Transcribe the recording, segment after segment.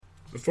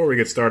Before we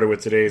get started with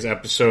today's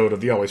episode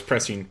of the always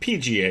pressing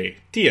PGA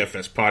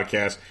DFS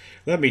podcast,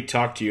 let me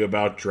talk to you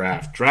about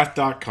Draft.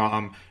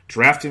 Draft.com,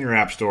 draft in your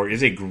app store,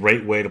 is a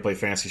great way to play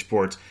fantasy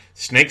sports.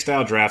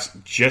 Snake-style drafts,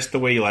 just the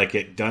way you like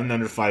it, done in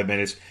under 5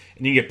 minutes,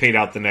 and you get paid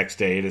out the next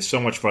day. It is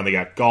so much fun. They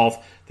got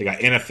golf, they got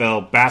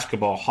NFL,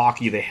 basketball,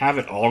 hockey. They have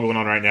it all going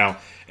on right now,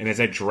 and it's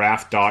at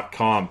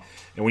Draft.com.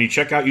 And when you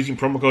check out using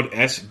promo code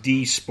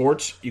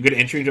SDSports, you get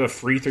entry into a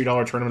free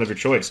 $3 tournament of your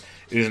choice.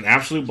 It is an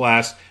absolute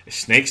blast.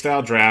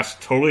 Snake-style drafts,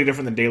 totally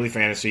different than daily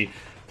fantasy.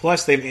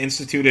 Plus, they've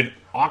instituted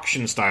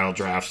auction-style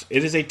drafts.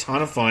 It is a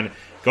ton of fun.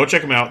 Go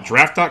check them out.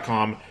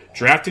 Draft.com.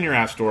 Draft in your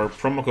app store.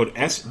 Promo code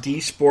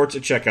SDSports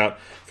at checkout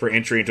for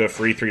entry into a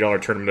free $3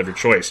 tournament of your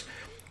choice.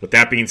 With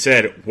that being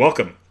said,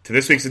 welcome to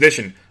this week's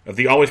edition of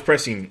the always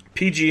pressing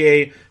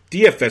PGA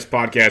DFS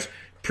podcast,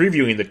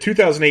 previewing the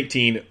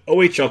 2018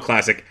 OHL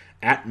Classic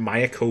at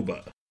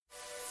Mayakoba.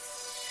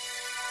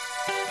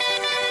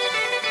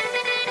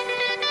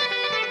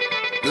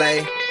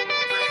 Lay.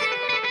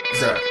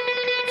 Sir.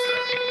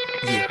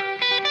 Yeah.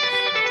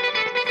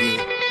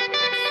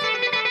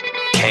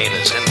 Kane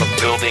is in the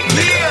building,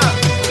 nigga.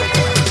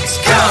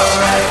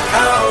 Alright,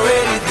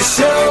 already the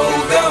show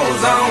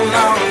goes on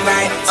all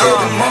night. Till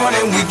the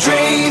morning we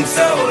dream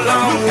so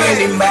long.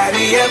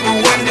 Anybody ever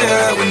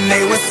wonder when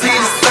they would see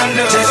the sun?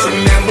 Just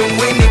remember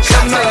when you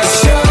come to the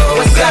show,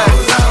 what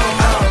goes on.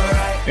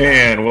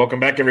 And welcome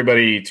back,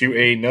 everybody, to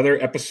another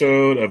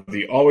episode of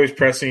the always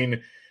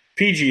pressing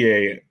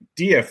PGA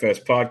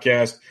DFS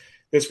podcast.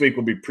 This week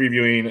we'll be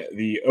previewing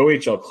the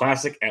OHL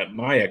Classic at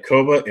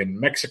Mayakoba in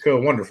Mexico,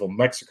 wonderful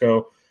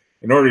Mexico.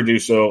 In order to do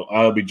so,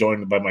 I'll be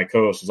joined by my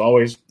co-host, as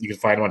always. You can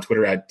find him on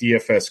Twitter at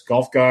DFS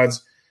Golf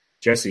Gods.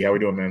 Jesse, how we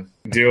doing, man?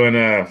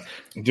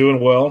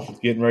 Doing well.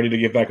 Getting ready to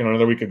get back on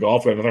another week of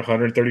golf. We have another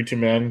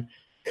 132-man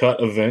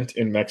cut event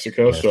in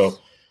Mexico, Yes. So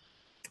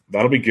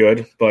that'll be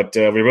good. But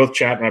we were both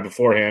chatting right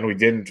beforehand. We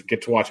didn't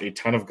get to watch a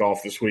ton of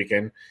golf this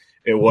weekend.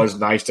 It was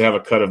nice to have a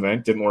cut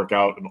event. Didn't work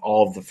out in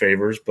all of the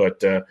favors,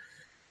 but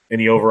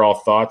any overall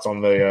thoughts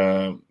on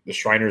the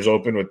Shriners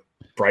Open with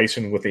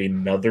Bryson with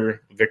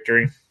another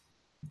victory?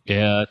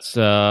 Yeah,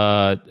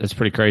 it's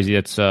pretty crazy.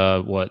 It's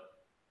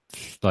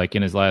like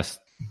in his last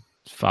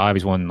 5,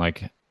 he's won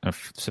like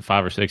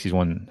 5 or 6. He's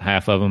won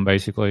half of them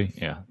basically.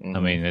 Yeah, I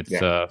mean it's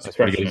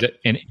pretty good.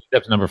 And he's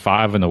up to number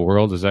 5 in the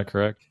world. Is that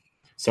correct?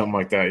 Something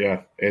like that.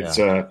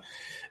 Yeah,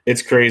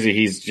 it's crazy.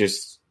 He's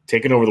just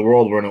taken over the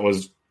world. When it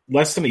was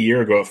less than a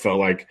year ago, it felt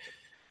like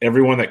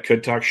everyone that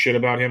could talk shit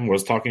about him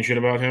was talking shit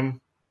about him.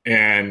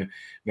 And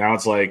now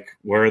it's like,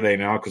 where are they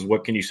now? Because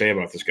what can you say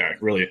about this guy?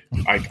 Really,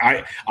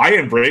 I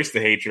embraced the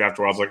hatred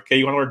after a while. I was like, okay,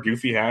 you want to wear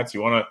goofy hats?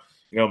 You want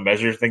to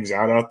measure things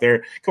out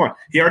there? Come on.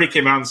 He already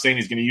came out and saying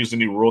he's going to use the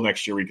new rule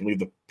next year where you can leave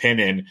the pin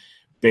in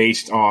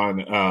based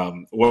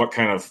on what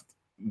kind of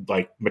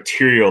like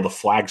material the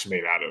flag's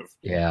made out of.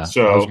 Yeah.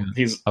 So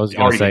I was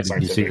going to say,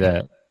 did you see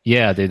that?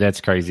 Yeah, dude,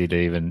 that's crazy to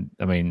even.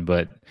 I mean,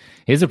 but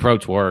his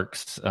approach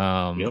works.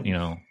 Yep.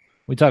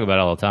 We talk about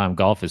it all the time.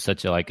 Golf is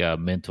such a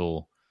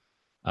mental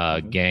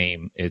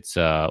game. It's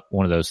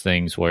one of those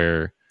things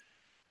where,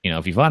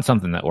 if you find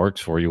something that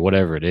works for you,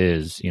 whatever it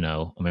is,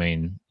 I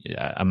mean,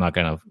 I'm not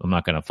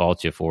gonna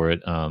fault you for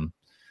it.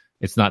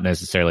 It's not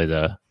necessarily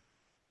the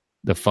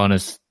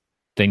funnest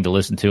thing to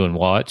listen to and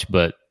watch,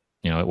 but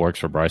it works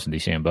for Bryson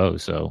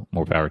DeChambeau, so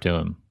more power to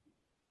him.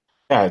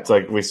 Yeah, it's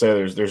like we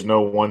say, there's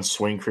no one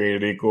swing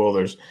created equal.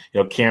 There's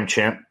Cam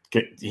Champ.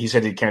 He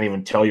said he can't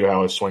even tell you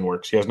how his swing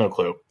works. He has no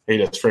clue. He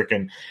just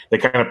they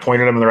kind of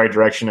pointed him in the right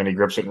direction, and he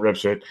grips it and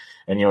rips it.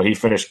 And, he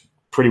finished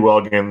pretty well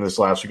again this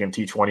last weekend,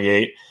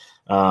 T28.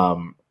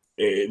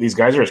 These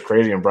guys are just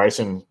crazy, and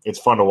Bryson, it's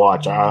fun to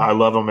watch. I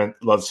love him and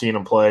love seeing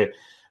him play.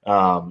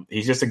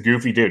 He's just a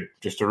goofy dude,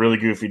 just a really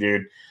goofy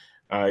dude.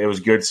 It was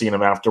good seeing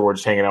him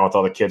afterwards hanging out with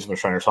all the kids from the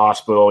Shriners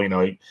Hospital.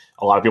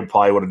 A lot of people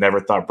probably would have never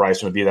thought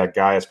Bryson would be that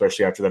guy,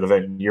 especially after that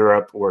event in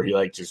Europe where he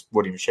just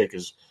wouldn't even shake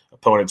his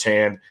opponent's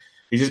hand.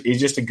 He's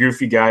just a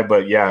goofy guy,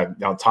 but yeah,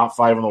 now top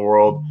 5 in the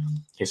world.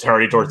 He's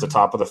already towards the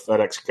top of the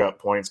FedEx Cup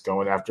points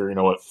going after,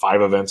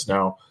 5 events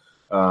now.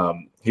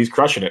 He's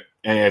crushing it,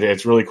 and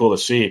it's really cool to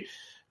see.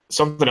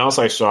 Something else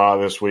I saw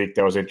this week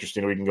that was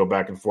interesting, we can go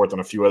back and forth on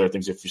a few other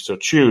things if you so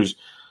choose,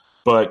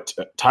 but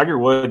Tiger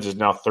Woods is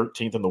now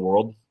 13th in the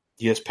world.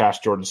 He has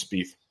passed Jordan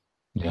Spieth.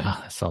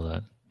 Yeah, I saw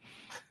that.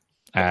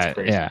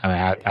 Yeah, I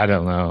mean, I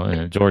don't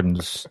know.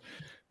 Jordan's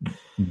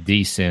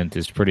descent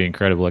is pretty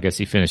incredible. I guess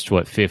he finished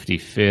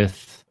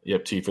 55th.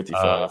 Yep,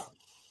 T55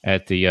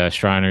 at the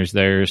Shriners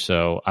there.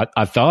 So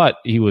I thought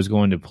he was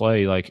going to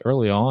play like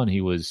early on.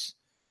 He was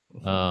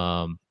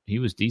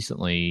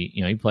decently.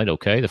 He played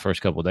okay the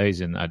first couple of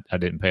days, and I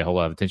didn't pay a whole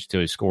lot of attention to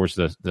his scores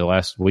the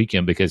last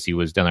weekend because he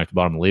was down there at the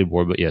bottom of the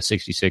leaderboard. But yeah,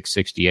 66,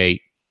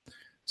 68,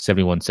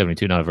 71,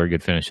 72, not a very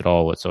good finish at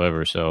all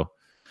whatsoever. So.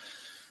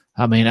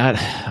 I mean,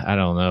 I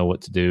don't know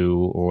what to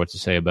do or what to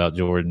say about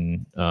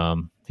Jordan.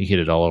 He hit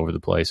it all over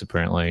the place.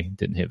 Apparently,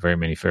 didn't hit very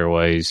many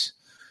fairways,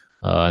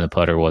 and the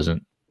putter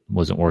wasn't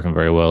working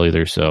very well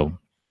either. So,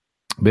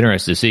 be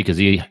interested to see because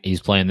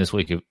he's playing this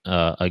week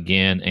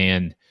again,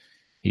 and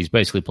he's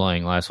basically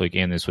playing last week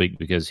and this week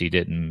because he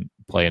didn't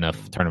play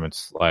enough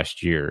tournaments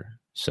last year.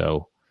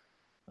 So,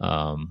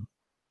 we'll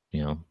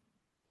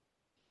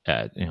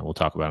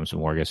talk about him some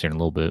more, I guess, here in a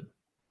little bit.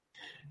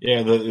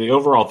 Yeah, the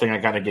overall thing I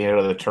kind of gained out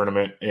of the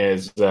tournament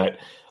is that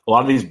a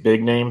lot of these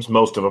big names,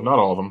 most of them, not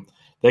all of them,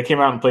 they came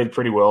out and played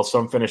pretty well.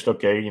 Some finished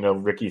okay.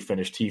 Ricky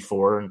finished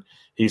T4, and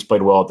he's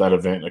played well at that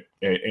event.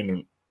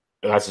 And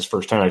that's his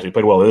first time, actually. He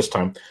played well this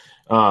time.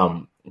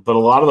 But a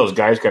lot of those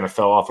guys kind of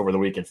fell off over the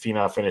weekend.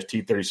 Finau finished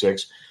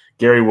T36.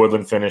 Gary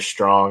Woodland finished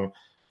strong.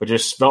 But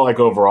just felt like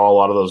overall a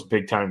lot of those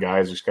big-time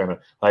guys just kind of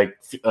like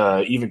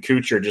even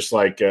Kuchar, just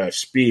like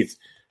Spieth,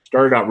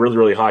 started out really,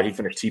 really hot. He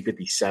finished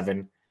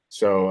T57.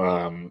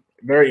 So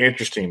very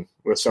interesting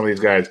with some of these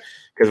guys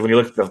because when you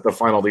look at the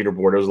final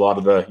leaderboard, there's a lot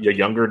of the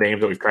younger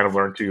names that we've kind of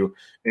learned to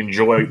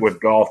enjoy with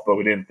golf, but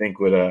we didn't think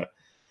would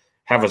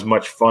have as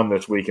much fun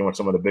this weekend with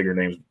some of the bigger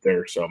names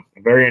there. So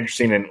very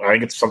interesting, and I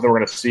think it's something we're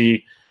going to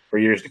see for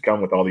years to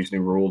come with all these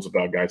new rules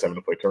about guys having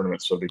to play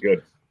tournaments. So it'll be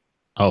good.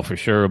 Oh, for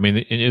sure. I mean,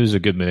 it was a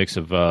good mix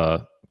of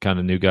kind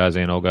of new guys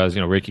and old guys.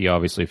 Ricky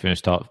obviously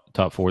finished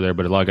top 4 there,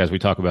 but a lot of guys we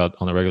talk about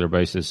on a regular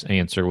basis.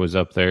 Answer was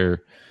up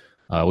there.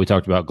 We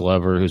talked about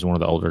Glover, who's one of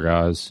the older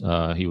guys.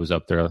 He was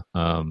up there.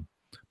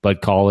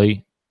 Bud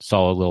Cauley,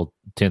 solid little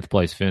 10th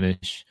place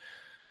finish.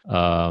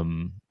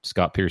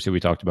 Scott Pierce, who we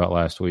talked about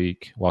last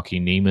week.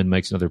 Joaquin Neiman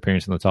makes another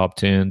appearance in the top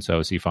 10. So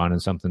is he finding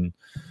something?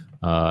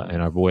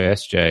 And our boy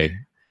SJ,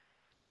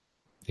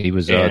 he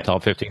was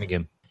top 15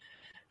 again.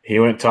 He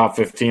went top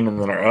 15,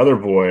 and then our other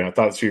boy, I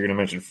thought that's who you were going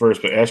to mention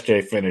first, but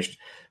SJ finished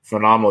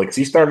phenomenally because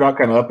he started out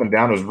kind of up and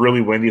down. It was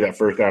really windy that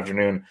first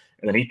afternoon,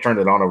 and then he turned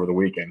it on over the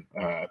weekend.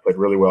 Played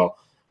really well.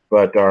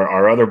 But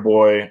our other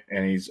boy,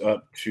 and he's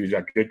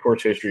got good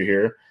course history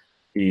here.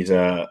 He's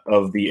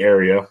of the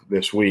area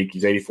this week.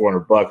 He's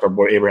 $8,400. Our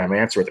boy Abraham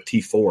Answer at the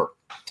T4.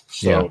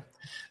 So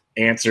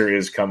Answer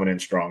is coming in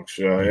strong.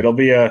 So it'll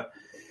be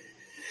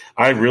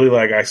I really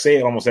I say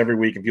it almost every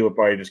week, and people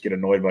probably just get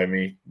annoyed by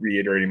me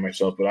reiterating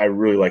myself, but I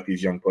really like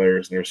these young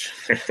players.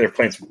 They're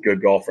playing some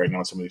good golf right now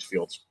in some of these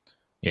fields.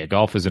 Yeah,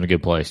 golf is in a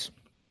good place.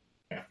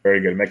 Yeah,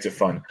 very good. It makes it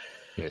fun.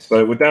 Yes.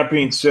 But with that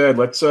being said,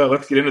 let's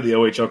get into the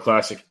OHL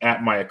Classic at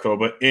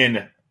Mayakoba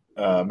in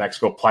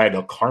Mexico, Playa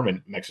del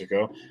Carmen,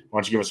 Mexico. Why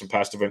don't you give us some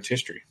past event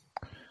history?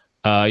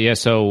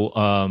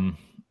 So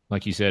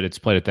like you said, it's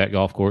played at that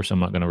golf course. I'm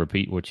not going to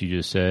repeat what you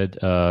just said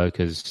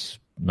because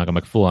I'm not going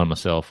to make a fool out of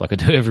myself like I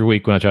do every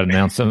week when I try to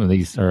announce some of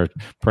these or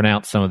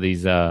pronounce some of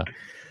these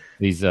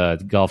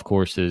golf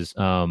courses.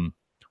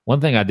 One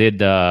thing I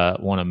did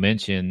want to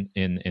mention,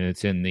 and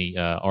it's in the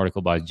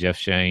article by Jeff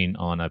Shane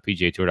on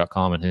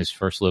PGAtour.com, and his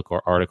first look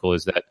article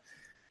is that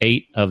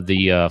 8 of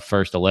the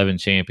first 11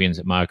 champions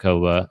at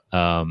Mayakoba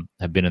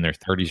have been in their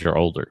 30s or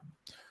older.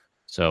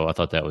 So I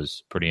thought that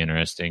was pretty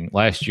interesting.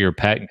 Last year,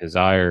 Patton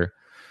Kazire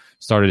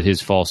started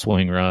his fall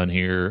swing run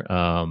here,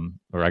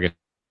 or I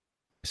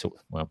guess,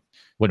 well,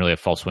 wasn't really a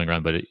fall swing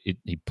run, but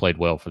he played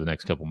well for the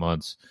next couple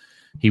months.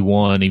 He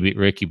won. He beat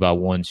Ricky by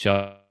 1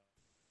 shot.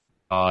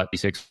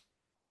 6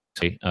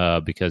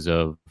 because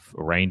of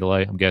a rain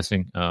delay, I'm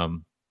guessing.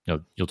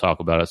 You'll talk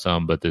about it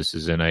some, but this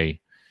is in a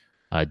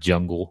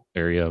jungle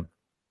area.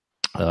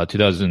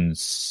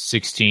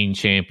 2016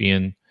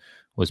 champion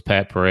was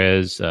Pat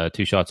Perez,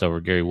 2 shots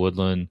over Gary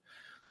Woodland.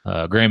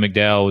 Graham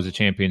McDowell was a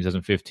champion in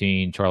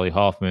 2015. Charlie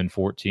Hoffman,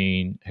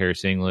 14.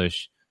 Harris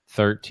English,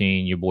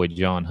 13. Your boy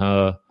John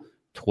Huh,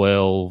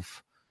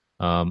 12.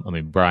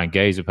 Brian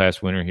Gay's a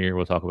past winner here.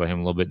 We'll talk about him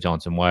a little bit.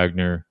 Johnson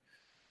Wagner.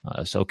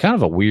 So kind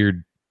of a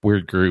weird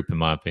group, in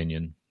my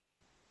opinion.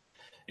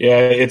 Yeah,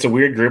 it's a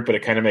weird group, but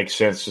it kind of makes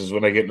sense. Is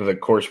when I get into the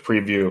course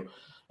preview,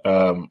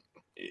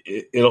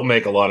 it'll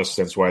make a lot of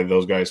sense why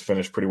those guys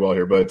finished pretty well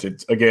here. But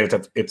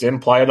it's in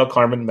Playa del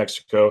Carmen,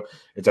 Mexico.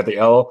 It's at the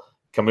El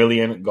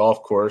Chameleon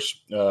Golf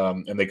Course,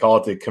 and they call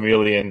it the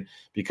Chameleon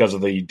because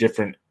of the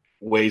different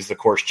ways the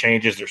course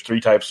changes. There's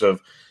 3 types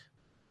of,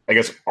 I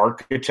guess,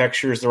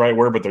 architecture is the right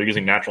word, but they're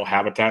using natural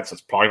habitats.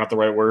 That's probably not the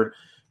right word.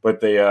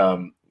 But they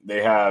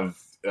have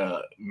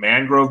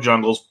mangrove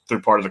jungles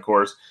through part of the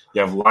course.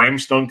 You have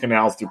limestone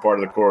canals through part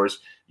of the course.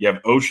 You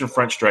have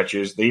oceanfront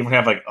stretches. They even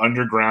have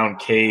underground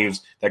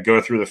caves that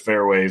go through the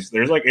fairways.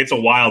 It's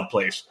a wild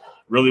place,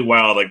 really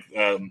wild.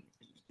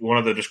 One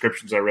of the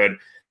descriptions I read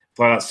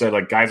flat out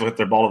said guys will hit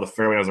their ball to the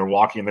fairway as they're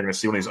walking, and they're going to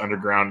see one of these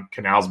underground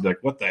canals and be like,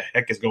 "What the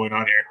heck is going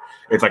on here?"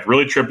 It's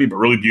really trippy but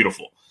really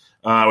beautiful.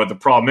 But the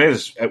problem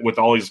is with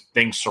all these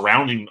things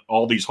surrounding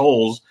all these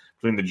holes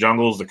between the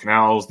jungles, the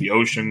canals, the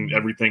ocean,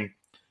 everything.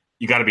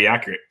 You got to be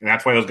accurate, and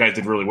that's why those guys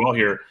did really well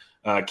here.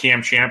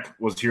 Cam Champ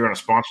was here on a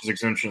sponsors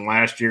exemption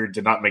last year,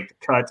 did not make the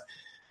cut,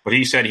 but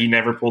he said he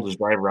never pulled his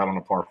driver out on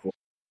a par 4.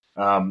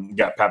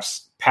 Got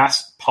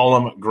past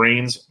Palm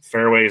greens,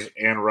 fairways,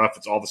 and rough.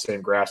 It's all the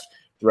same grass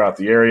throughout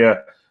the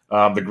area.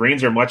 The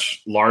greens are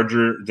much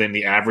larger than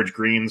the average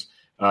greens.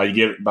 You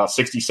get about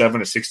 67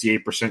 to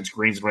 68%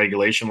 greens in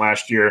regulation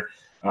last year,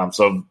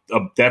 so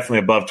definitely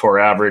above tour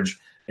average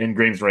in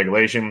greens in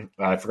regulation.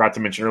 I forgot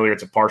to mention earlier,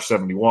 it's a par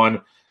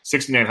 71.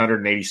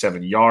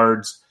 6,987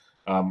 yards.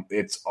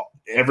 It's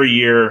every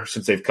year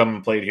since they've come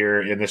and played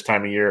here in this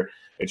time of year,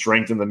 it's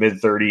ranked in the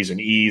mid-30s in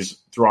ease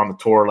through on the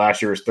tour.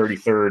 Last year was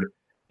 33rd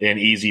in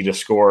easy to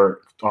score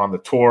on the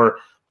tour.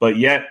 But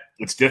yet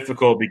it's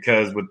difficult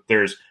because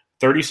there's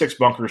 36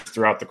 bunkers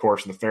throughout the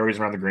course and the fairways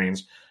around the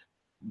greens.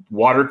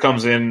 Water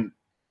comes in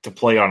to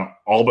play on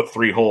all but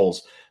 3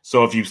 holes.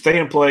 So if you stay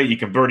in play, you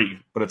can birdie.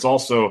 But it's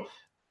also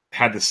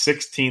had the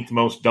 16th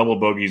most double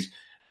bogeys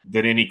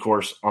than any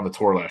course on the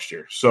tour last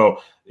year.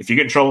 So if you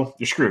get in trouble,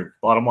 you're screwed,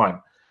 bottom line.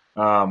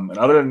 And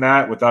other than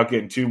that, without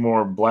getting too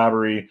more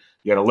blabbery,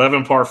 you got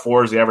 11 par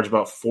 4s. The average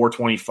about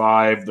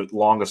 425. The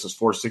longest is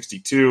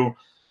 462.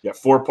 You got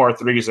 4 par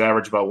 3s that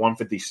average about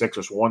 156.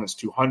 There's one that's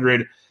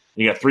 200.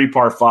 You got 3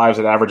 par 5s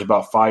that average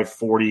about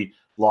 540.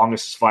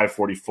 Longest is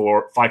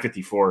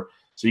 554.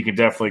 So you can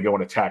definitely go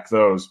and attack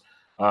those.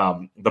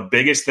 The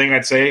biggest thing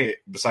I'd say,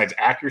 besides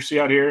accuracy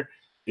out here,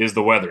 is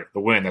the weather, the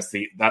wind. That's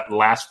that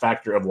last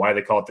factor of why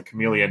they call it the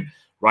chameleon.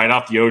 Right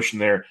off the ocean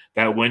there,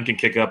 that wind can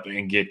kick up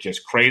and get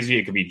just crazy.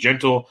 It can be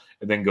gentle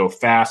and then go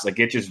fast. Like,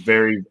 it just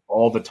varies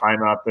all the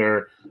time out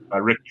there.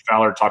 Ricky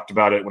Fowler talked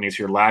about it when he was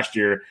here last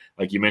year.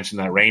 Like you mentioned,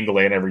 that rain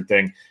delay and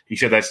everything. He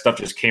said that stuff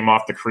just came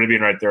off the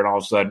Caribbean right there, and all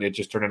of a sudden it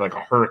just turned into like a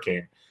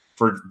hurricane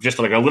for just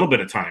like a little bit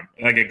of time.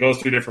 Like, it goes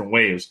through different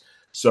waves.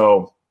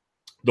 So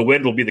the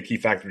wind will be the key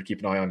factor to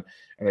keep an eye on.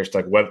 And there's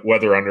like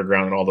weather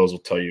underground, and all those will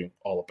tell you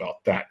all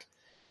about that.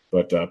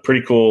 But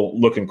pretty cool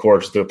looking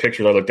course. The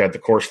picture I looked at, the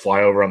course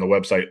flyover on the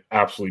website,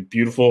 absolutely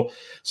beautiful.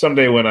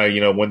 Someday when I,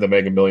 win the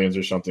Mega Millions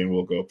or something,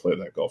 we'll go play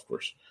that golf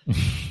course.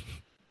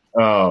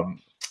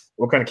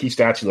 What kind of key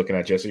stats are you looking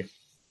at, Jesse?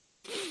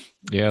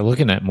 Yeah,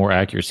 looking at more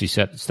accuracy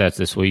stats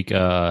this week,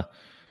 off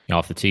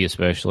the tee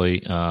especially,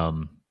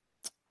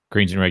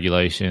 greens and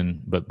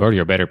regulation, but birdie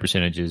or better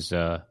percentage is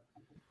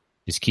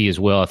key as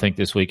well. I think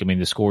this week,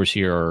 the scores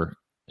here are,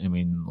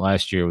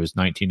 last year was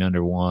 19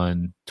 under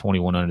 1,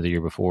 21 under the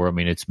year before.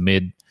 It's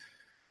mid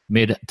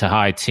to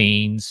high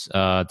teens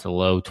to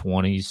low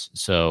 20s.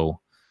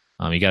 So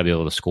you got to be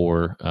able to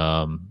score.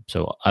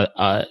 So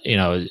I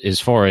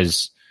as far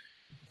as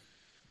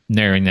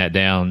narrowing that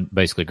down,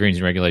 basically greens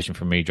and regulation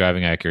for me,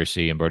 driving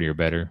accuracy and birdie or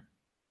better.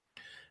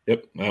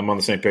 Yep, I'm on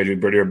the same page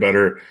with birdie or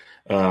better.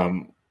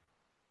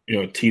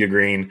 Tee to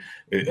green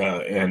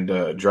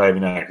and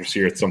driving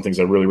accuracy are some things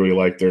I really, really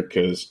like there,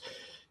 because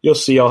you'll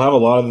see I'll have a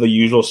lot of the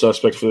usual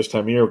suspects for this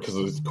time of year because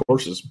the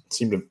courses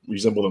seem to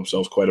resemble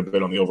themselves quite a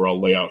bit on the overall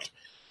layout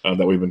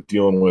that we've been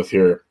dealing with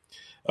here.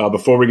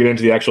 Before we get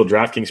into the actual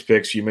DraftKings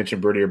picks, you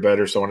mentioned birdie or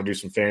better, so I want to do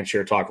some fan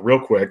share talk real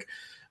quick.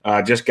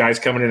 Just guys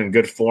coming in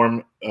good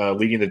form,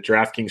 leading the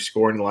DraftKings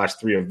scoring in the last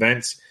 3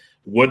 events.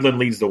 Woodland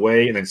leads the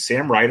way, and then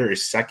Sam Ryder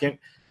is second.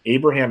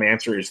 Abraham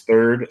Answer is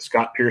third.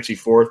 Scott Piercy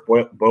fourth.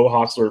 Bo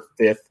Hostler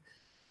fifth.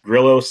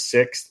 Grillo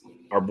sixth.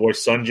 Our boy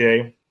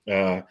Sunjay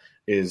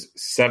is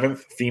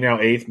seventh.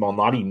 Finau eighth.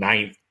 Malnati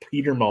ninth.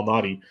 Peter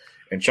Malnati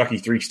and Chucky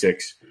Three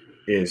Sticks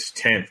is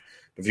 10th.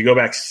 If you go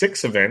back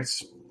 6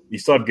 events, you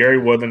still have Gary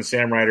Woodland,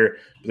 Sam Ryder,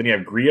 but then you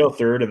have Grillo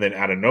third, and then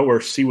out of nowhere,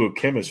 Siwoo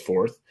Kim is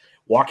fourth.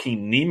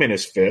 Joaquin Neiman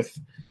is fifth.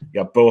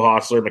 You got Bo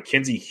Hostler.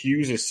 Mackenzie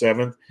Hughes is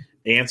 7th.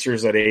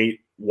 Answers at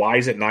 8.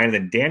 Wise at 9. And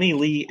then Danny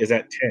Lee is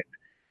at 10.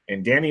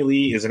 And Danny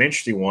Lee is an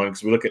interesting one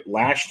because we look at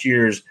last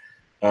year's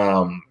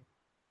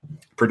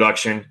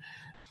production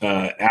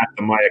at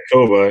the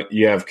Mayakoba.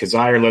 You have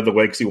Kazire led the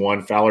way because he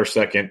won, Fowler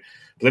second.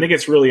 But then it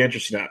gets really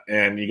interesting.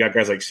 And you got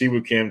guys like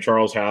Siwoo Kim,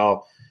 Charles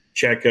Howell,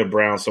 Cheka,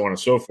 Brown, so on and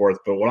so forth.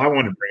 But what I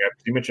wanted to bring up,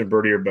 you mentioned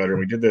birdie or better.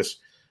 We did this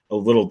a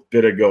little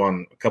bit ago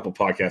on a couple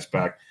podcasts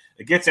back.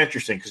 It gets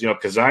interesting because,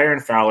 Kazire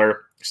and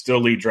Fowler still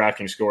lead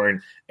DraftKings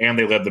scoring, and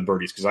they led the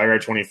birdies. Kazire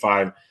at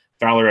 25,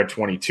 Fowler at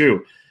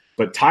 22.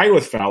 But tied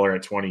with Fowler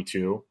at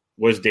 22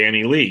 was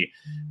Danny Lee,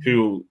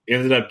 who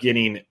ended up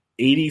getting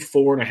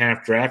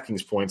 84.5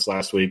 DraftKings points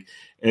last week.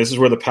 And this is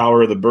where the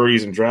power of the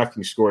birdies and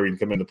DraftKings scoring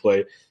come into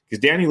play,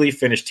 because Danny Lee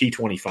finished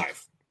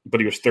T25, but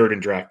he was third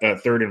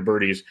in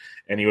birdies,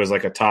 and he was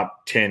like a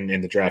top 10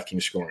 in the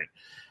DraftKings scoring.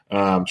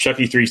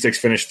 Chucky Three Sticks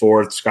finished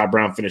 4th. Scott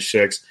Brown finished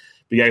 6th.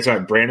 But you guys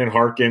got Brandon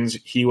Harkins.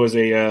 He was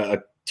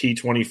a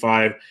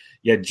T25.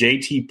 You had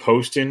JT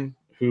Poston,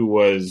 who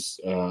was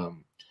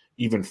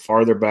even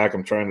farther back.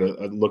 I'm trying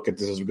to look at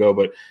this as we go.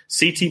 But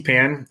CT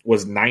Pan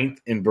was 9th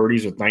in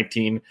birdies with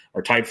 19,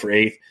 or tied for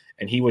 8th,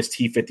 and he was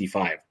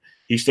T55.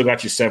 He still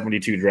got you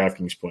 72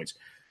 DraftKings points.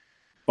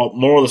 But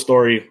moral of the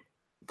story,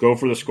 go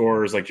for the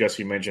scorers, like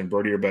Jesse mentioned,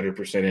 birdie or better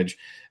percentage.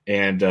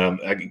 And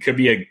it could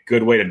be a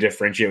good way to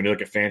differentiate when you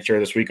look at fan share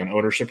this week on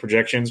ownership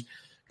projections.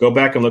 Go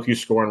back and look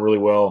who's scoring really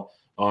well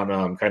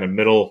on kind of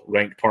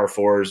middle-ranked par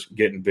 4s,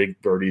 getting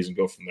big birdies, and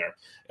go from there.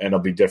 And it'll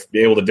be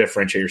able to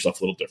differentiate yourself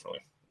a little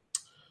differently.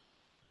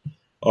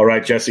 All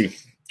right, Jesse,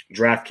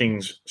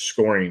 DraftKings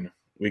scoring.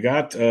 We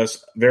got a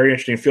very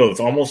interesting field. It's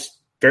almost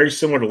very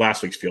similar to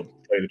last week's field,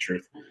 to tell you the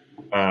truth.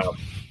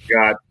 We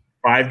got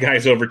 5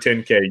 guys over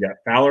 10K. You got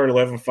Fowler at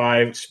 11.5,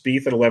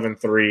 Spieth at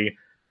 11.3,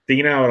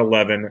 Finau at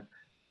 11,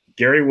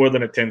 Gary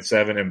Woodland at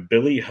 10.7, and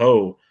Billy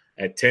Ho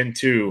at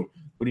 10.2.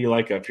 What do you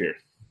like up here?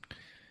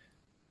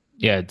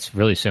 Yeah, it's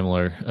really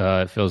similar.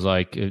 It feels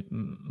like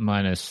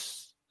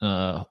minus Billy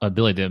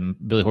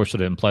Horschel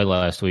didn't play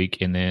last week,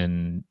 and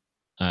then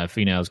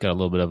Finau's got a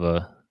little bit of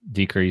a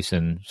decrease,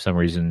 and for some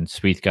reason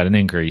Spieth got an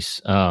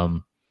increase.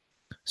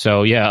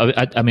 So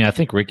yeah, I mean, I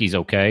think Ricky's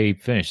okay. He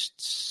finished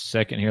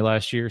second here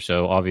last year,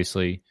 so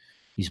obviously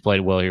he's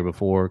played well here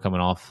before,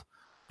 coming off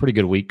a pretty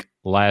good week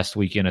last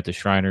weekend at the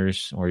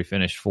Shriners, where he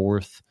finished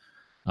fourth.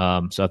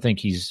 So I think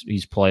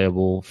he's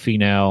playable.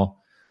 Finau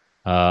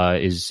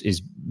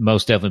is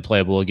most definitely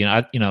playable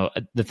again.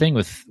 The thing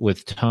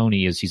with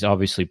Tony is he's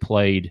obviously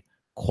played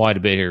quite a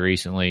bit here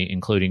recently,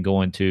 including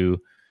going to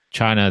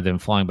China, then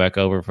flying back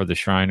over for the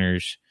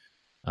Shriners.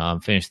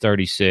 Finished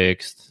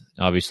 36th.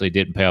 Obviously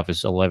didn't pay off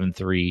his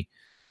 11-3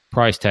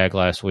 price tag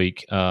last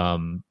week.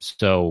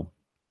 So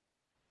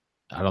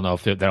I don't know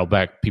if that'll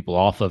back people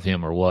off of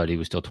him or what. He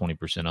was still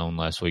 20% owned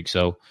last week.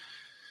 So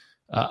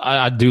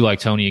I do like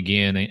Tony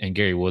again and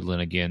Gary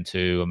Woodland again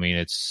too. I mean,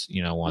 it's,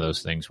 one of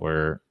those things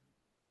where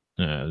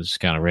it's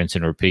kind of rinse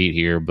and repeat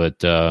here, but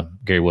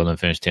Gary Woodland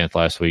finished 10th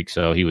last week,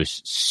 so he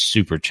was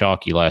super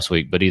chalky last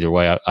week. But either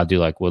way, I do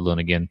like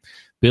Woodland again.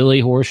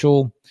 Billy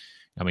Horschel,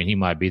 I mean, he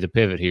might be the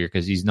pivot here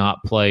because he's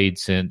not played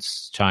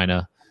since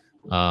China.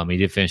 He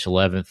did finish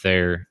 11th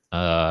there.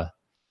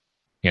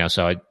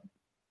 So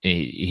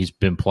he's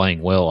been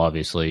playing well,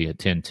 obviously, at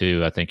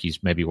 10-2. I think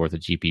he's maybe worth a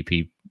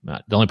GPP.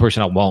 The only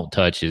person I won't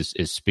touch is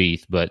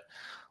Spieth, but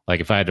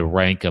like if I had to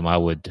rank them, I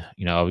would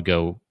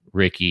go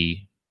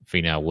Ricky,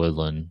 Finau,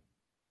 Woodland.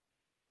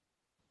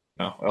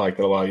 No, I like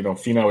that a lot.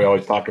 Finau we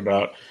always talk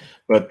about,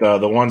 but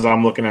the ones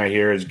I'm looking at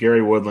here is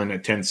Gary Woodland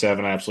at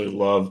 10-7. I absolutely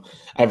love.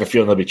 I have a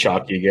feeling they'll be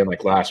chalky again,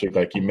 like last week,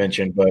 like you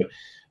mentioned. But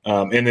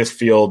in this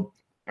field,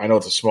 I know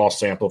it's a small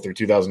sample through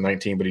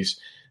 2019, but he's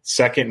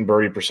second in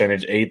birdie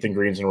percentage, 8th in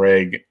greens and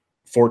reg,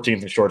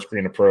 14th in short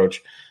screen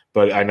approach.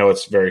 But I know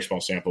it's a very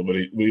small sample. But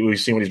we've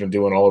seen what he's been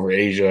doing all over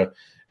Asia,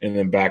 and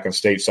then back on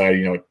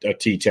stateside, a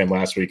T10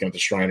 last week at the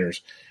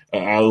Shriners.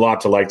 A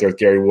lot to like there with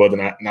Gary Wood,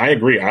 and I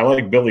agree. I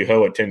like Billy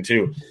Ho at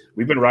 10-2.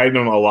 We've been riding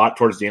him a lot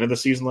towards the end of the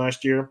season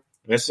last year.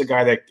 This is a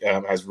guy that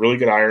has really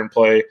good iron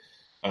play.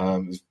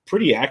 Is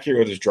pretty accurate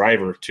with his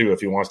driver too.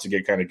 If he wants to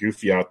get kind of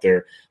goofy out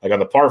there, like on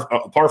the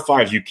par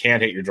fives, you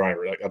can't hit your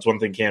driver. Like that's one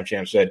thing Cam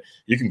Champ said.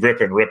 You can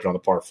grip and rip it on the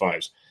par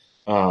fives.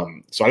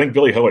 So I think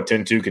Billy Ho at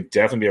 10-2 could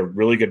definitely be a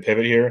really good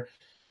pivot here.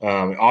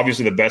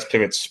 Obviously, the best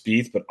pivot's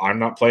Spieth, but I'm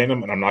not playing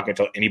him, and I'm not going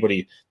to tell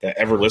anybody that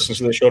ever listens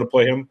to the show to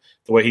play him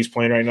the way he's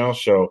playing right now.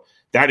 So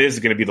that is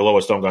going to be the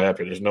lowest owned guy up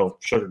here. There's no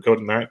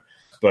sugarcoating that.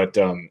 But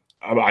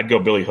I'd go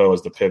Billy Ho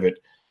as the pivot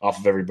off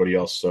of everybody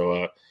else.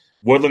 So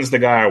Woodland's the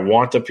guy I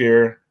want up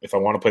here. If I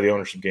want to play the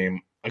ownership game,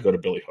 I go to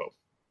Billy Ho.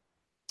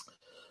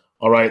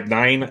 All right,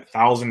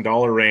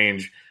 $9,000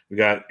 range. We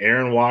got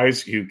Aaron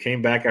Wise, who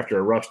came back after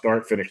a rough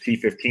start, finished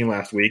T15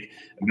 last week.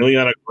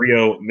 Emiliano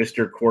Grillo,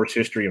 Mr. Course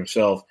History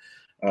himself.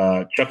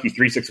 Chucky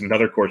 36,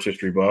 another course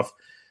history buff.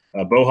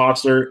 Bo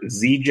Hotzler,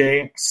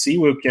 ZJ,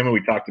 Siwoo Kim,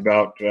 we talked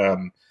about,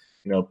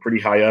 pretty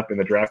high up in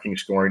the DraftKings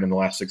scoring in the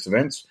last 6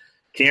 events.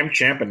 Cam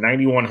Champ at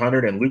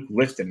 9,100 and Luke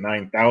List at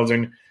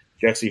 9,000.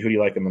 Jesse, who do you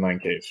like in the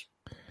 9Ks?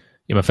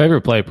 Yeah, my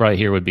favorite play probably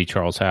here would be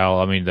Charles Howell.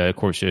 I mean, the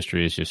course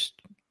history is just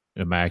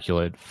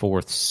immaculate.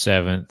 4th,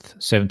 7th,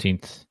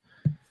 17th,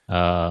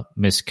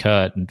 missed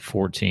cut in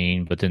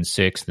 14, but then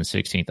 6th and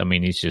 16th. I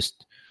mean, he's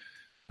just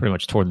pretty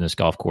much torn this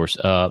golf course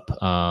up.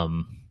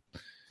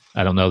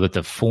 I don't know that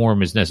the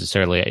form is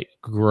necessarily a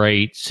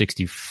great.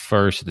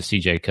 61st of the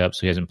CJ Cup,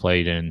 so he hasn't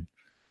played in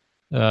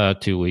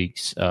 2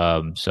 weeks.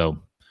 So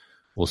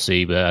we'll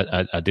see,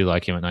 but I do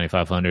like him at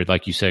 9,500.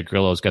 Like you said,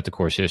 Grillo's got the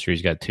course history.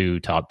 He's got 2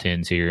 top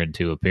 10s here and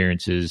 2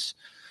 appearances.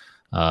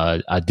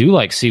 I do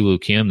like Siwoo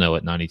Kim, though,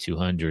 at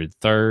 9,200.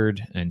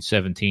 3rd and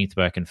 17th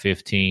back in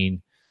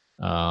 15,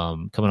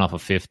 coming off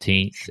of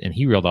 15th, and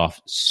he reeled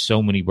off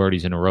so many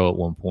birdies in a row at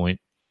one point.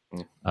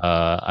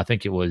 I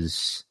think it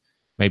was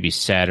maybe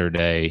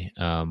Saturday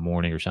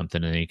morning or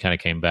something, and he kind of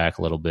came back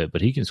a little bit,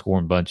 but he can score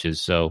in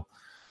bunches. So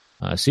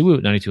Siwoo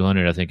at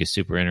 9,200 I think is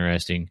super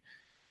interesting.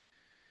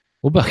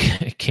 What about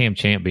Cam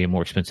Champ being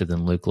more expensive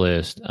than Luke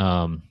List?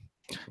 Cam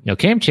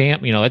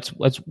Champ,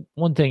 that's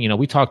one thing,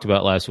 we talked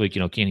about last week,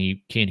 can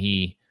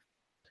he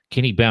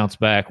bounce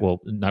back?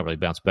 Well, not really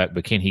bounce back,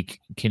 but can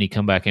he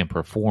come back and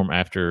perform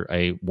after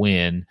a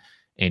win?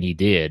 And he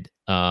did.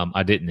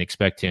 I didn't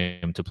expect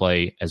him to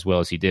play as well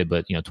as he did,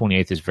 but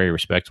 28th is very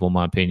respectable in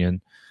my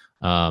opinion.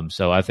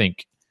 So I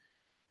think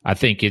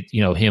it,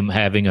 him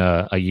having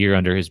a year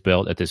under his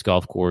belt at this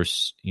golf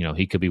course,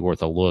 he could be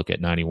worth a look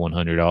at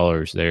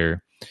 $9,100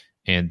 there.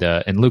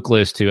 And Luke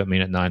List too. I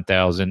mean, at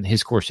 9,000,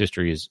 his course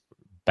history is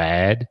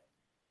bad,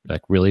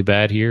 like really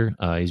bad here.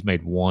 He's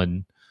made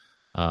one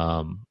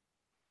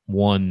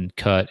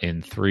cut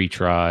in 3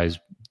 tries.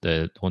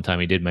 The one time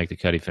he did make the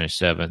cut, he finished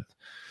 7th.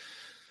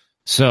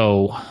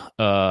 So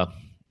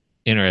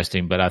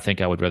interesting, but I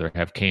think I would rather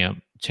have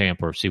Champ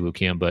or Siwoo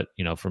Kim. But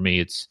for me,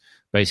 it's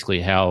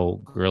basically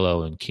Howell,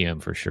 Grillo, and Kim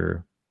for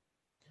sure.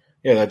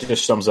 Yeah, that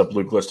just sums up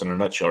Luke List in a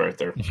nutshell right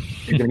there.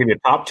 He's going to give you a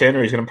top 10,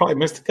 or he's going to probably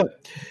miss the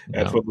cut.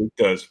 That's what Luke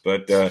does.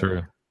 But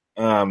true.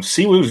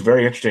 Siwoo's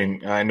very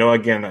interesting. I know,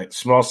 again,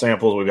 small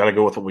samples. We've got to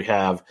go with what we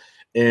have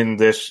in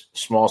this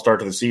small start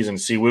to the season.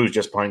 Siwoo's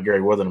just behind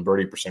Gary Woodland in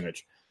birdie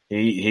percentage.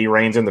 He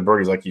reigns in the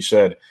birdies, like you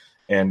said.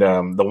 And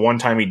the one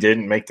time he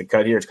didn't make the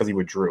cut here, it's because he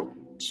withdrew.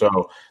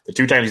 So the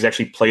 2 times he's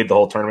actually played the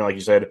whole tournament, like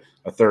you said,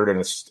 a third and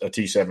a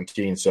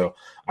T17. So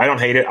I don't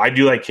hate it. I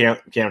do like Cam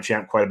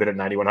Champ quite a bit at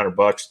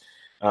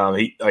 $9,100.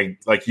 He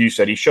like you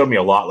said, he showed me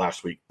a lot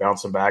last week,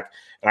 bouncing back.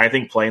 And I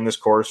think playing this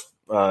course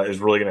is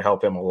really going to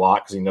help him a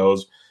lot because he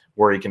knows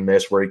where he can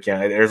miss, where he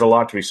can't. There's a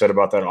lot to be said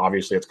about that.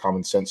 Obviously, it's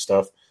common sense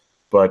stuff.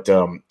 But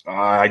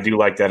I do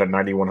like that at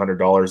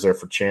 $9,100 there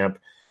for Champ.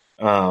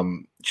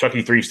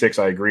 Chucky 3-6,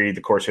 I agree. The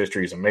course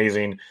history is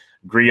amazing.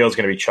 Griot's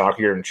going to be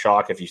chalkier than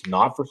chalk if he's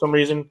not for some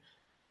reason.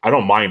 I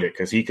don't mind it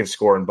because he can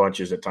score in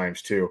bunches at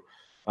times too.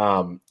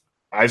 I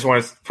just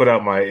want to put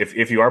out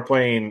if you are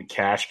playing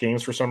cash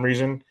games for some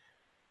reason,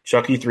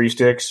 Chucky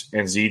 3-6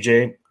 and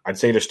ZJ, I'd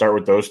say to start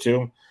with those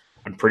two.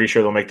 I'm pretty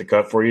sure they'll make the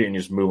cut for you and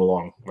just move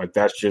along. Like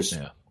that's just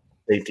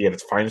safety at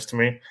its finest to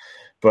me.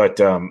 But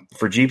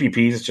for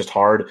GPPs, it's just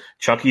hard.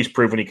 Chucky's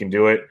proven he can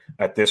do it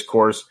at this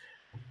course.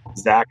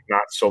 Zach,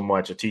 not so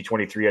much. A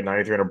T23 at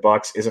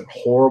 $9,300 isn't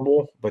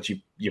horrible, but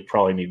you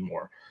probably need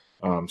more.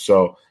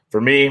 So for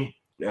me,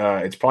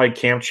 it's probably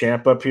Cam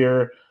Champ up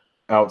here.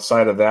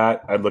 Outside of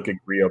that, I'd look at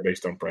Griot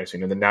based on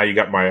pricing. And then now you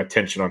got my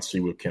attention on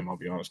Siwoo Kim. I'll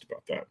be honest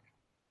about that.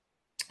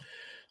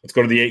 Let's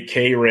go to the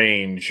 8K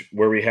range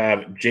where we have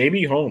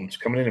JB Holmes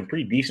coming in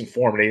pretty decent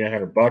form at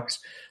 $8,900.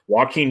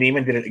 Joaquin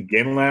Neiman did it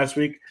again last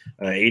week,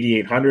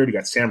 $8,800. You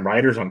got Sam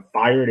Ryder's on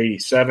fire at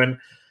 $87.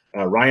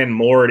 Ryan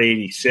Moore at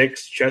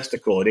 86,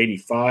 Chesticle at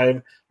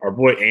 85. Our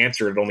boy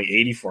Answer at only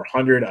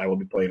 8,400. I will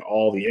be playing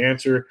all the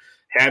Answer.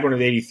 Hadwin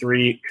at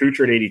 83,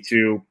 Kuchar at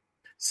 82,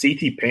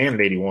 CT Pan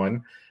at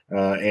 81,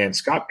 and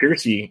Scott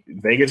Piercy,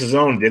 Vegas'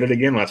 own, did it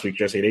again last week,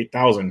 just at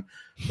 8,000.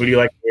 Who do you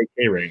like in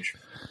the 8K range?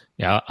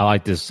 Yeah, I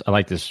like this. I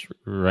like this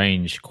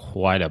range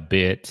quite a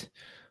bit.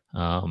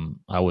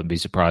 I wouldn't be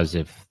surprised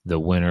if the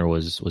winner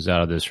was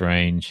out of this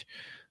range.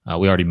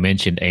 We already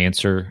mentioned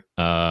Answer,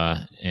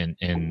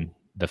 and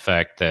the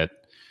fact that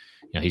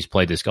he's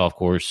played this golf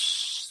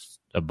course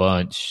a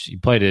bunch. He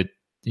played it,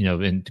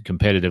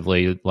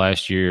 competitively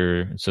last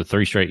year. So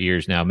 3 straight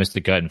years now. Missed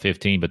the cut in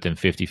 15, but then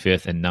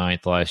 55th and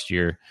 9th last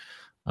year.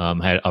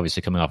 Had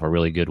obviously coming off a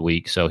really good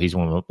week. So he's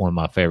one of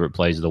my favorite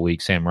plays of the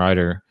week. Sam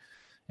Ryder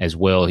as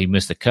well. He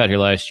missed the cut here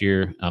last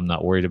year. I'm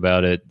not worried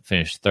about it.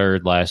 Finished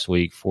 3rd last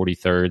week,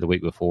 43rd the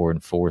week before, and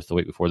 4th the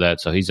week before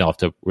that. So he's off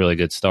to a really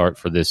good start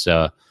for this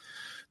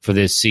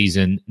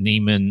season.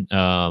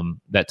 Neiman,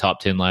 that top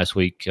 10 last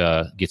week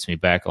gets me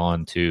back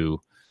on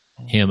to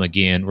him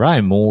again.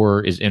 Ryan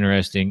Moore is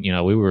interesting. It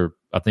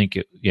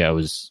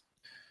was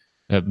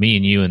me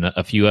and you and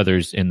a few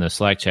others in the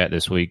Slack chat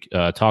this week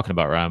talking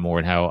about Ryan Moore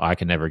and how I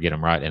can never get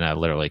him right, and I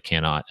literally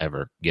cannot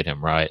ever get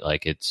him right.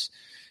 Like it's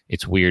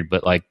weird,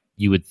 but like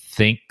you would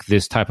think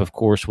this type of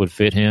course would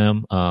fit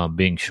him,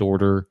 being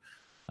shorter,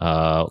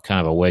 kind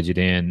of a wedge it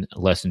in,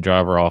 less than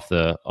driver off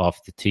the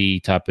tee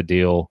type of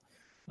deal.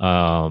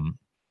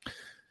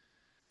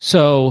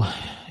 So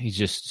he's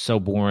just so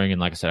boring,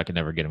 and like I said, I could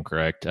never get him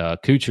correct.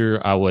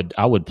 Kuchar,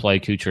 I would play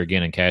Kuchar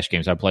again in cash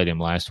games. I played him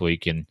last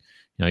week, and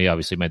he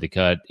obviously made the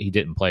cut. He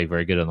didn't play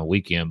very good on the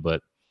weekend,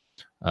 but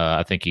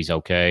I think he's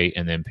okay.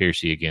 And then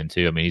Piercy again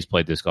too. I mean, he's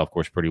played this golf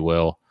course pretty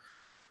well.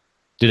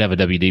 Did have a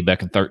WD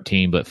back in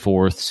 13, but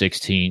 4th,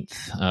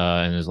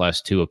 16th in his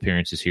last 2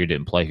 appearances here.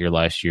 Didn't play here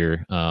last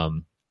year.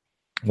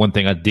 One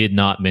thing I did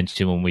not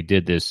mention when we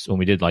did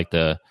like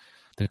the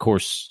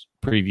course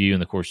preview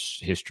and the course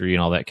history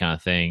and all that kind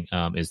of thing,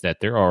 is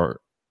that there are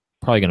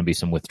probably going to be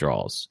some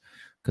withdrawals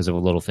because of a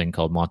little thing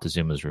called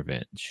Montezuma's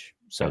Revenge.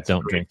 So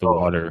don't drink the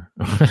water.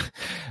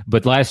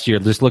 But last year,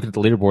 just looking at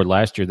the leaderboard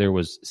last year, there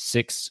was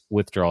 6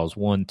 withdrawals.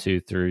 1, 2,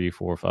 3,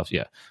 4, 5.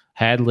 Yeah.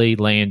 Hadley,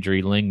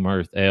 Landry,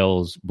 Lingmerth,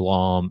 Els,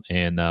 Blom,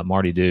 and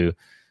Marty Dew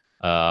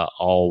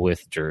all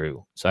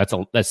withdrew. So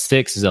that's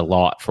 6 is a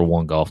lot for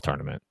one golf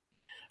tournament.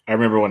 I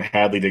remember when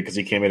Hadley did, because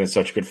he came in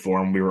such good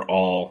form. We were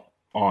all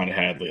on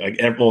Hadley,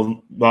 not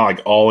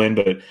like all in,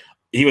 but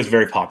he was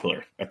very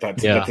popular at that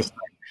time.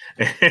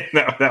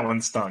 Yeah. that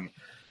one stung.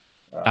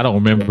 I don't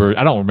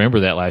remember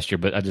that last year,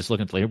 but I just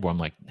look at the leaderboard. I'm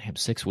like, damn,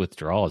 6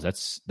 withdrawals.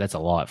 That's a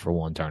lot for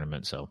one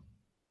tournament. So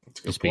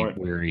just be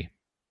wary.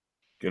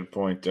 Good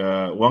point.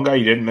 One guy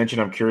you didn't mention,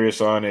 I'm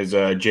curious on, is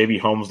JB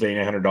Holmes,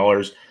 $800.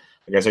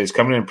 Like I said, he's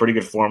coming in pretty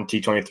good form.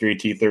 T23,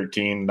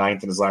 T13,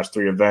 9th in his last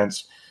 3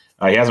 events.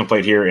 He hasn't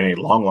played here in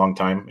a long, long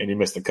time, and he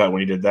missed the cut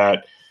when he did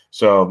that.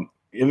 So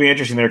it'll be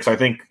interesting there because I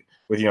think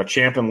with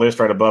Champ and List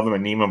right above him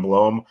and Neiman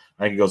below him,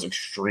 I think he goes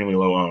extremely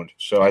low owned.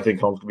 So I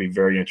think Holmes could be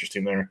very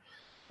interesting there.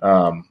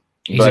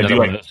 He's another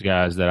one of those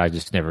guys that I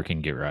just never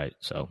can get right.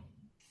 So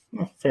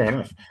fair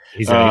enough.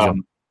 He's a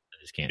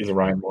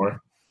Ryan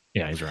Moore.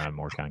 Yeah, he's a Ryan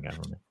Moore kind of guy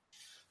for me.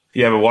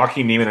 Yeah, but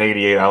Joaquin Neiman at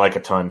 88, I like a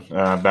ton.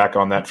 Back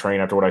on that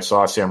train after what I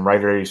saw. Sam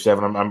Ryder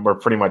 87. We're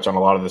pretty much on a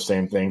lot of the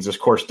same things. This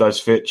course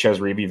does fit Ches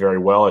Reavie very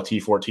well. A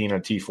T14 and a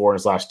T4 in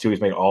his last 2. He's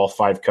made all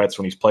 5 cuts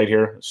when he's played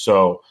here.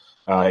 So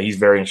He's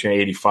very interesting at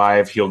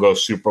 85. He'll go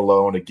super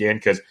low and again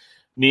because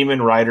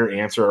Neiman, Ryder,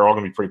 Answer are all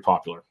going to be pretty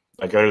popular.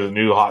 Like they're the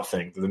new hot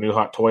thing. They're the new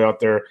hot toy out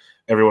there.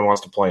 Everyone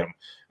wants to play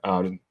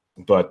them.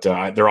 But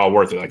they're all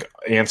worth it. Like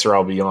Answer,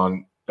 I'll be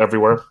on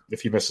everywhere.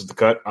 If he misses the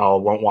cut, I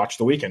won't watch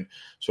the weekend.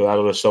 So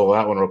that'll just solo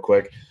that one real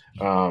quick.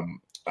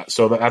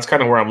 So that's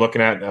kind of where I'm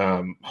looking at.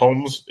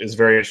 Holmes is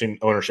very interesting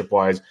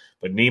ownership-wise,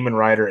 but Neiman,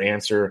 Ryder,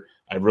 Answer,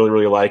 I really,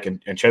 really like.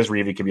 And Ches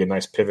Reavie could be a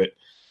nice pivot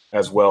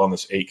as well in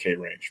this 8K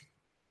range.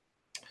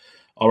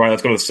 All right,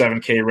 let's go to the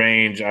 7K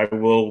range. I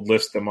will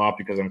list them off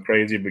because I'm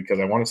crazy because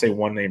I want to say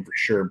one name for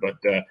sure.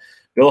 But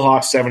Bill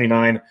Haas,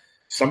 79.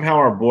 Somehow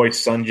our boy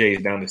Sanjay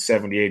is down to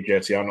 78,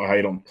 Jesse. I don't know how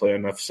you don't play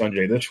enough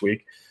Sanjay this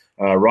week.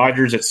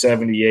 Rogers at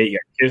 78. You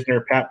got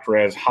Kisner, Pat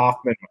Perez,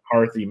 Hoffman,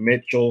 McCarthy,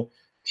 Mitchell,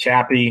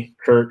 Chappie,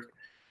 Kirk.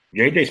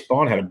 J.J.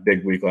 Spawn had a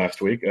big week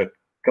last week, a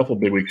couple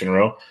big weeks in a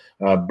row.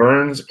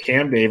 Burns,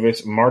 Cam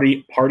Davis,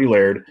 Marty Party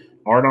Laird,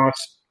 Arnos,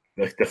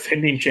 the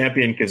defending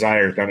champion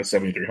Kazire is down at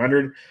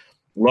 7,300.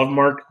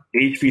 Lovemark,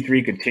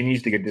 HV3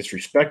 continues to get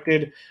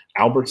disrespected.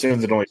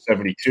 Albertson's at only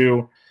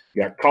 72.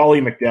 You got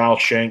Colley, McDowell,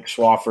 Shank,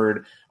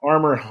 Swafford,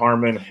 Armour,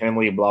 Harmon,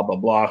 Henley, blah, blah,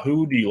 blah.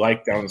 Who do you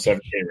like down in the 7K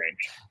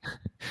range?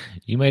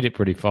 You made it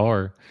pretty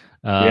far.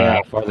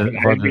 Farther than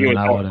I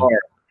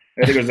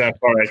think it was that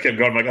far. I kept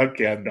going. I'm like,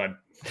 okay, I'm done.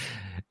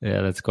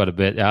 Yeah, that's quite a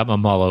bit.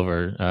 I'm all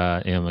over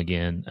M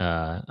again.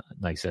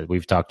 Like I said,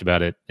 we've talked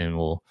about it, and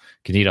we'll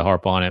continue to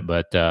harp on it.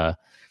 But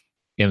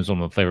M's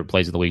one of my favorite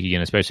plays of the week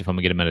again, especially if I'm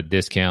going to get him at a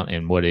discount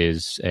in what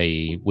is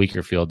a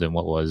weaker field than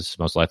what was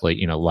most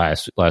likely,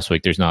 last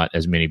week. There's not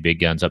as many big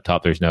guns up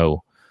top. There's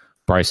no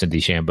Bryson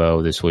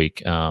DeChambeau this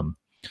week.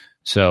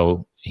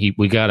 So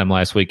we got him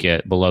last week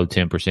at below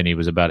 10%. He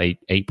was about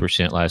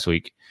 8% last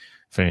week,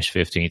 finished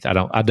 15th.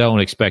 I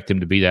don't expect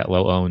him to be that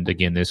low owned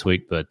again this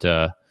week, but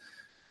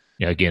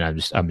again,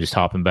 I'm just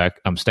hopping back.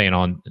 I'm staying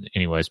on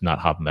anyways. Not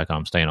hopping back on.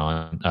 I'm staying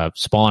on.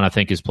 Spawn, I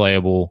think, is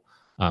playable.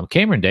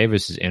 Cameron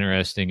Davis is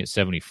interesting at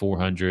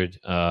 7,400,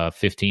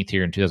 15th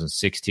here in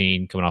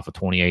 2016, coming off of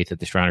 28th at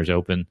the Shriners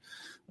Open.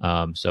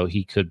 So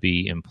he could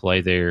be in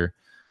play there.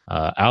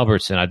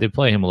 Albertson, I did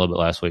play him a little bit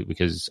last week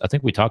because I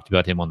think we talked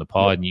about him on the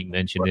pod and you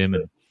mentioned him.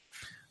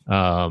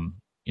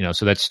 And,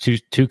 so that's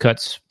two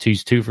cuts.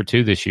 He's 2 for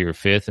 2 this year,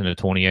 5th and a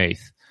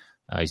 28th.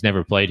 He's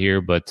never played here,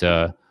 but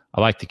I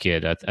like the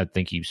kid. I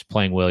think he's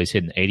playing well. He's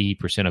hitting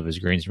 80% of his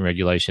greens in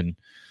regulation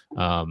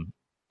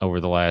over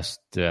the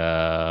last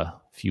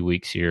few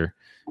weeks here.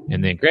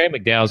 And then Graham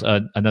McDowell's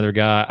another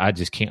guy. I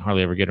just can't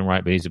hardly ever get him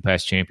right, but he's a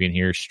past champion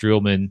here.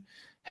 Streelman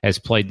has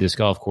played this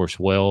golf course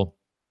well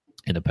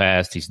in the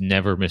past. He's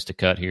never missed a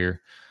cut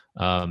here.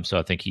 So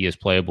I think he is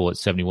playable at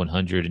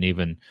 7,100 and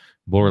even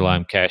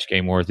borderline cash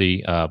game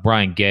worthy.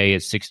 Brian Gay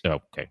at 6.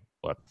 Oh, okay.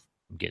 Well,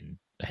 I'm getting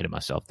ahead of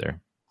myself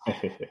there.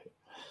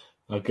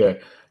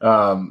 Okay.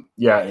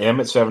 M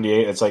at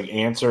 78. It's like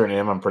Answer and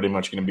M I'm pretty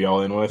much going to be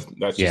all in with.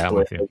 That's just the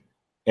way it is.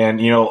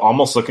 And,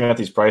 almost looking at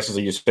these prices,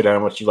 you just sit down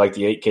how much you like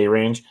the 8K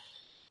range.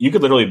 You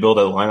could literally build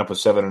a lineup of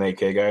 7 and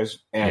 8K guys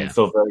and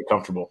feel very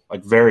comfortable,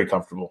 like very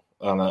comfortable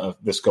on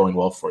this going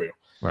well for you.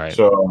 Right.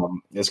 So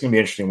it's going to be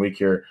an interesting week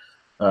here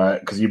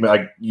because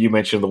you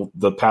mentioned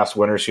the past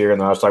winners here, and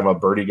then I was talking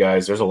about birdie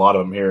guys. There's a lot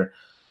of them here.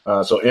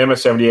 So M at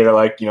 78, I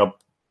like,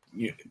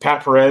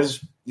 Pat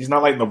Perez. He's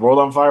not lighting the world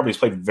on fire, but he's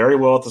played very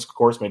well at this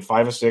course, made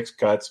 5 of 6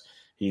 cuts.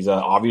 He's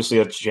obviously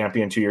a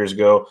champion 2 years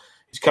ago.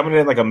 He's coming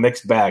in like a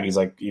mixed bag. He's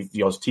like, T37,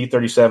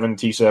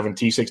 T7,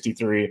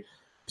 T63.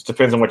 Just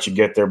depends on what you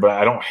get there, but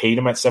I don't hate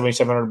him at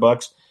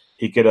 $7,700.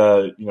 He could,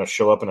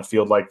 show up in a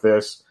field like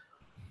this.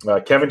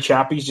 Kevin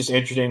Chappie's just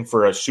interesting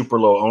for a super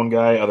low owned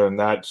guy. Other than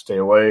that, stay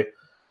away.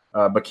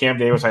 But Cam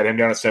Davis, I had him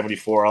down at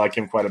 74. I like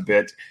him quite a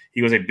bit.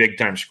 He was a big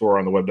time scorer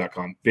on the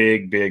web.com.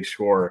 Big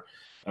scorer.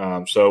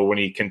 So when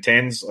he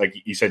contends, like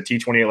you said,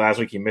 T28 last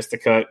week, he missed the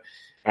cut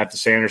at the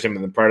Sanderson,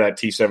 and then prior to that,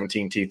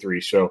 T17,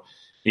 T3. So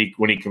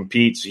when he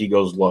competes, he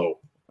goes low.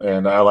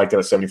 And I like that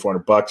at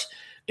 $7,400.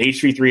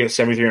 HV3 at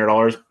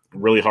 $7,300.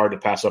 Really hard to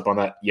pass up on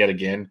that yet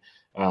again.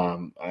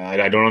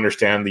 I don't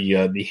understand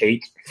the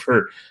hate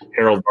for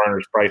Harold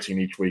Varner's pricing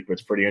each week, but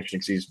it's pretty interesting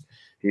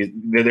because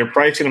they're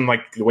pricing him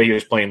like the way he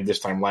was playing this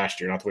time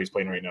last year, not the way he's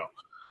playing right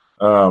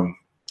now.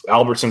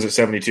 Albertson's at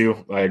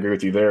 72. I agree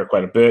with you there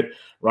quite a bit.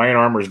 Ryan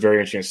Armour is very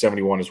interesting at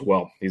 71 as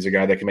well. He's a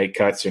guy that can make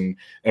cuts and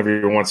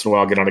every once in a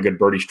while get on a good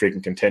birdie streak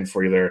and contend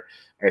for you there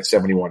at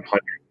 7,100.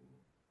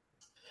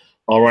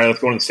 All right, let's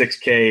go into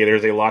 6K.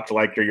 There's a lot to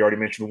like here. You already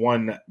mentioned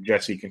one,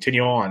 Jesse.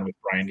 Continue on with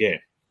Brian Gay.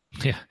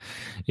 Yeah.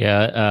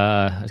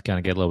 I kind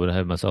of get a little bit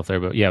ahead of myself there,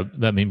 but yeah,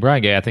 I mean,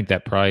 Brian Gay, I think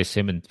that price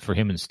for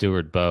him and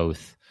Stewart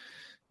both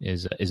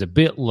is a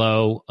bit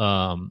low.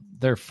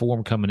 Their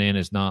form coming in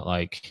is not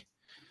like,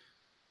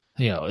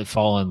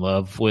 fall in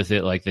love with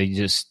it. Like they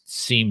just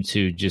seem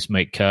to just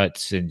make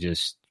cuts and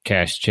just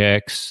cash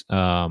checks,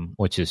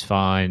 which is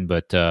fine.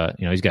 But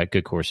he's got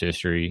good course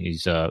history.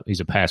 He's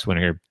a past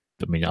winner here.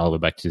 I mean, all the way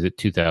back to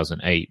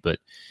 2008. But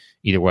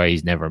either way,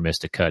 he's never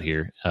missed a cut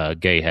here.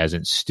 Gay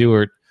hasn't.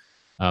 Stewart,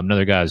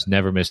 another guy who's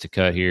never missed a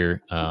cut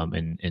here,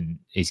 and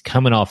he's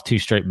coming off 2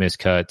 straight missed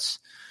cuts.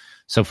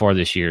 so far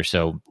this year.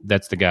 So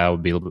that's the guy I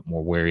would be a little bit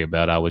more wary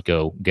about. I would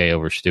go Gay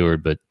over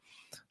Stewart, but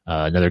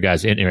another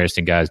guy's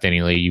interesting guy is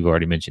Danny Lee. You've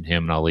already mentioned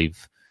him, and I'll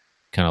leave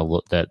kind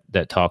of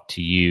that talk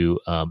to you.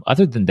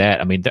 Other than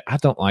that, I mean, I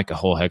don't like a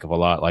whole heck of a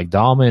lot. Like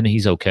Dahlman,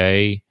 he's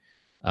okay.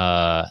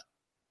 At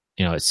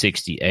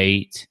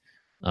 68.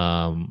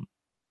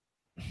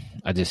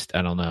 I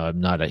don't know. I'm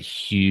not a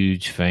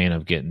huge fan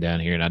of getting down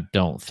here, and I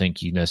don't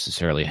think you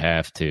necessarily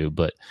have to.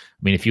 But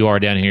I mean, if you are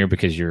down here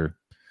because you're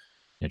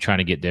trying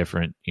to get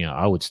different,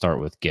 I would start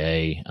with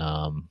Gay.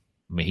 I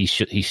mean, he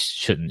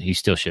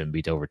still shouldn't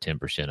be over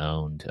 10%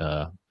 owned.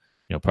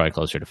 Probably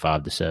closer to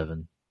 5 to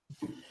 7.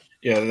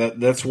 Yeah,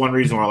 that's one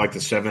reason why I like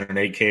the 7 and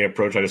 8K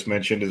approach I just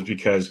mentioned is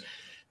because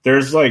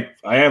there's I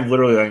have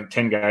literally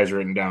 10 guys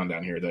written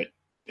down here that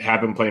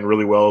have been playing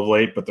really well of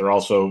late, but they're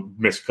also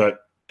miscut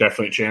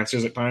definite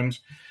chances at times.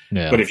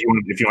 Yeah. But if you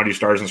want to do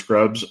stars and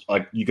scrubs,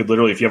 you could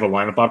literally, if you have a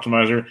lineup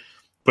optimizer,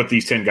 put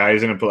these 10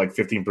 guys in and put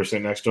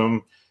 15% next to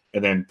them,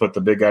 and then put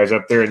the big guys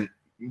up there, and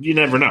you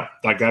never know.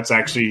 That's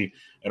actually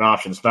an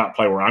option. It's not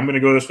probably where I'm going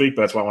to go this week,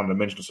 but that's why I wanted to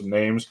mention some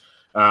names.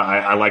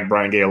 I like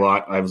Brian Gay a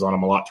lot. I was on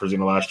him a lot towards the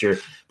end of last year.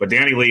 But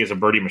Danny Lee is a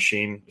birdie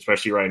machine,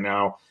 especially right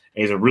now.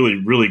 And he's a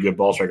really, really good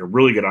ball striker,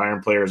 really good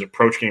iron player. His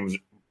approach game is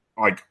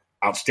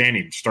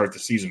outstanding to start the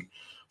season.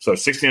 So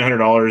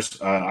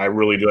 $1,600. I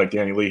really do like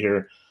Danny Lee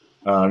here.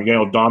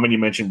 Domin, you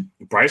mentioned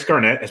Bryce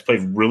Garnett has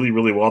played really,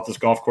 really well at this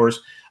golf course.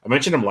 I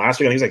mentioned him last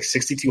week. I think he's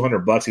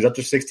 $6,200. He's up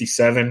to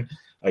 67.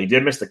 He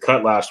did miss the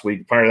cut last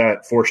week. Prior to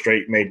that, 4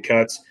 straight made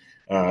cuts,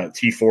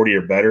 T40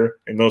 or better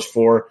in those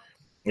 4.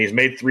 He's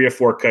made 3 or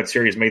 4 cuts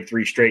here. He's made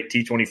 3 straight,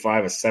 T25,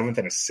 a 7th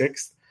and a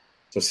 6th.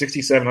 So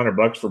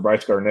 $6,700 for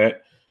Bryce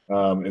Garnett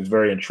is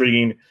very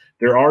intriguing.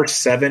 There are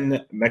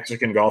 7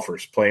 Mexican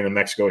golfers playing in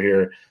Mexico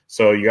here,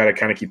 so you got to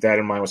kind of keep that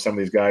in mind with some of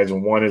these guys.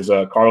 And one is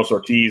Carlos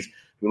Ortiz,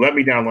 who let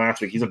me down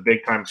last week. He's a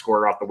big-time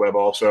scorer off the web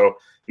also.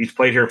 He's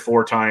played here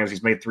 4 times.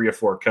 He's made 3 or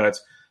 4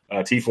 cuts,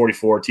 T44,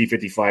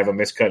 T55, a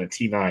missed cut, and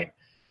T9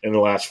 in the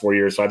last 4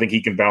 years. So I think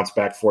he can bounce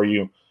back for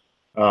you.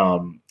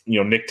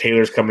 Nick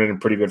Taylor's coming in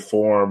pretty good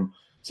form.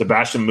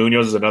 Sebastian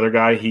Munoz is another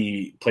guy.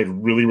 He played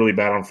really, really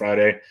bad on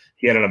Friday.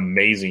 He had an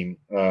amazing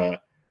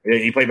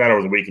he played bad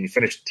over the weekend. He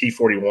finished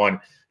T41.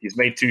 He's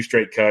made 2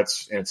 straight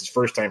cuts, and it's his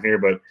first time here.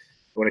 But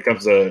when it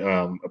comes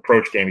to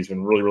approach game, he's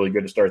been really, really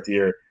good to start the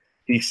year.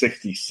 He's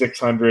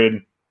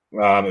 6,600.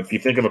 If you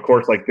think of a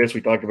course like this,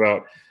 we talked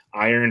about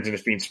irons and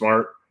just being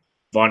smart.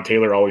 Vaughn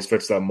Taylor always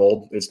fits that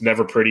mold. It's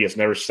never pretty. It's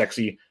never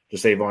sexy to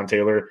say Vaughn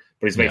Taylor,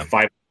 but he's made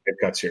 5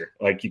 cuts here.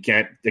 You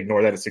can't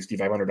ignore that at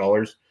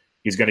 $6,500.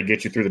 He's going to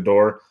get you through the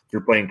door. If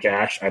you're playing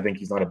cash, I think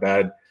he's not a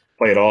bad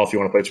play at all if you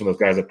want to play some of those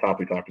guys up top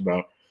we talked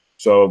about.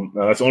 So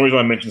that's the only reason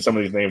I mentioned some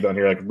of these names down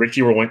here. Like Richie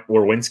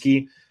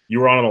Warwinski, you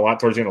were on him a lot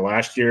towards the end of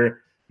last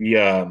year.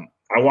 I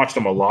watched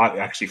him a lot,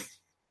 actually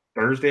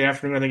Thursday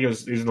afternoon. I think he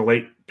was in the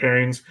late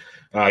pairings.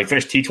 He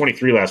finished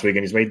T23 last week,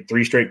 and he's made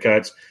 3 straight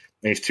cuts,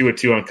 and he's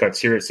 2-2 on cuts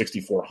here at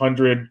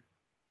 6,400.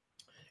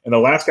 And the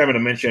last guy I'm going to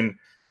mention,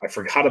 I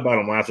forgot about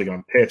him last week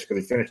on pitch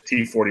because he finished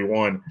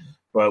T41,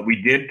 but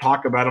we did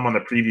talk about him on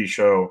the preview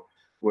show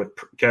with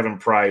Kevin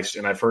Price,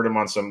 and I've heard him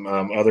on some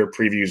other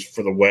previews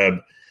for the web.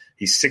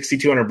 He's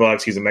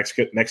 $6,200. He's a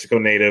Mexico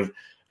native.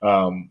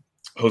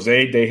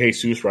 Jose De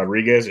Jesus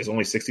Rodriguez is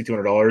only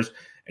 $6,200,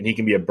 and he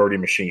can be a birdie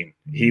machine.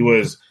 He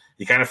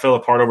kind of fell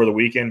apart over the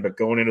weekend, but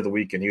going into the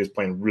weekend, he was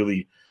playing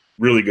really,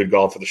 really good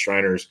golf for the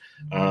Shriners.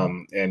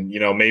 And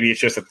maybe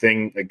it's just a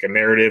thing, like a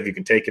narrative. You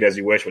can take it as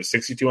you wish, but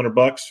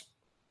 $6,200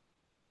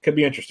 could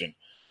be interesting.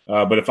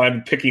 But if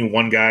I'm picking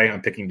one guy,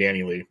 I'm picking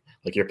Danny Lee.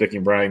 Like you're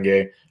picking Brian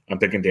Gay, I'm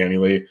picking Danny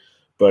Lee.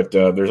 But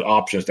there's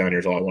options down here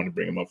is all I wanted to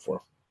bring him up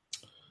for.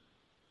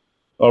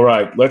 All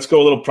right, let's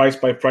go a little price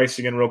by price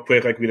again real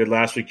quick like we did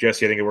last week,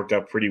 Jesse. I think it worked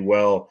out pretty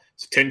well.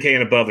 So 10K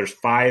and above, there's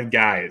 5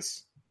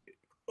 guys.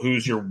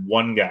 Who's your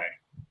one guy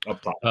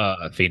up top?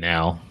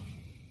 Finau.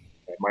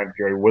 Mine's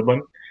Jerry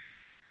Woodland.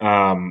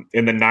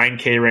 In the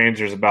 9K range,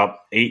 there's about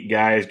 8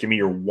 guys. Give me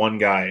your one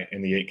guy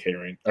in the 8K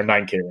range or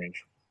 9K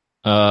range.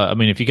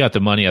 If you got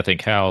the money, I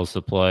think Hal's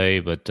the play,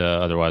 but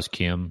otherwise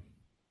Kim.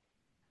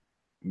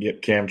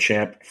 Yep, Cam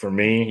Champ for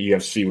me.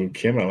 UFC with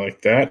Kim. I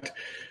like that.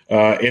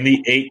 In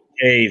the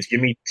 8Ks,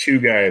 give me 2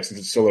 guys.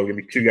 Since it's solo, give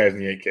me 2 guys in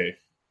the 8K.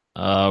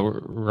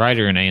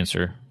 Ryder and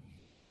Answer.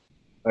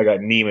 I got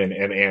Neiman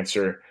and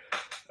Answer.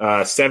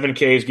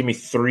 7Ks, give me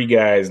 3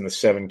 guys in the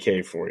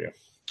 7K for you.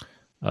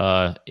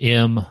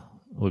 M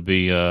would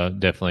be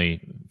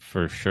definitely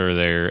for sure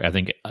there. I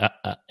think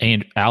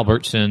and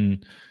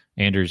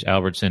Anders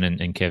Albertson,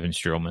 and Kevin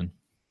Streelman.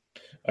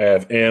 I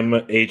have M,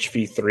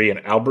 HV3,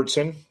 and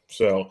Albertson.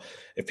 So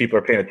if people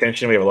are paying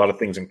attention, we have a lot of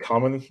things in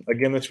common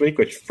again this week,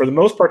 which for the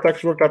most part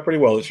actually worked out pretty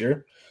well this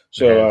year.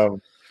 So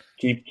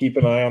keep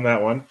an eye on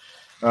that one.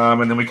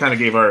 And then we kind of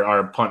gave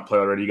our punt play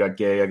already. You got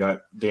Gay, I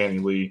got Danny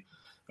Lee.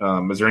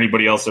 Is there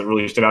anybody else that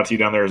really stood out to you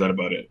down there? Or is that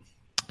about it?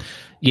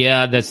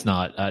 Yeah, that's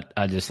not.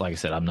 I just, like I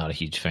said, I'm not a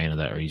huge fan of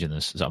that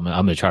region. So I'm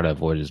going to try to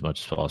avoid it as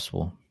much as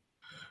possible.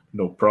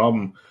 No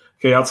problem.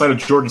 Okay, outside of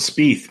Jordan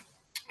Spieth,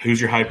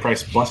 who's your high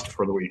price bust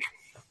for the week?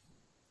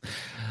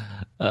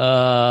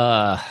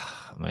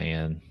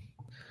 Man,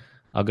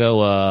 I'll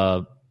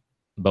go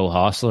Bo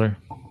Hostler.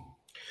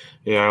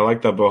 Yeah, I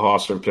like that Bo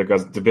Hostler pick. I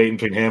was debating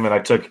between him, and I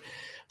took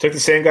the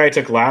same guy I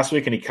took last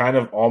week, and he kind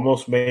of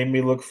almost made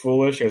me look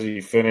foolish as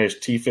he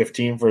finished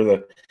T15 for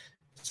the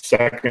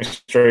second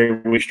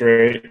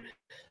straight.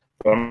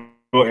 But I'm going to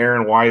go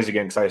Aaron Wise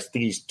again because I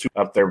think he's too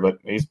up there, but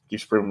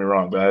he's proven me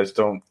wrong. But I just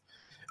don't.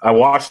 I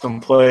watched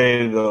him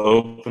play the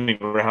opening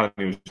round.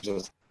 He was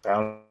just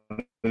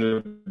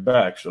pounding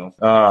back. So,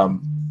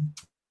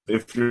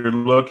 if you're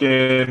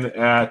looking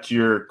at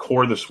your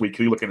core this week,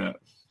 who are you looking at?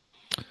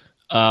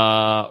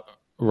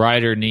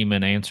 Ryder,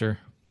 Neiman, Answer.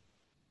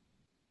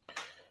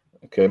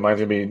 Okay, mine's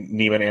gonna be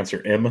Neiman,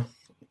 Answer, M.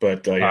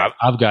 But yeah.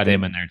 I've got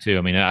him in there too.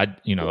 I mean,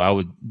 I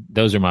would.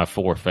 Those are my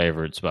 4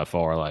 favorites by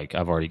far. Like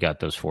I've already got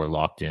those 4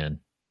 locked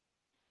in.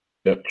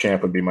 Yep,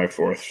 Champ would be my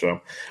 4th.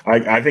 So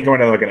I think I'm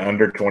gonna have like an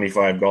under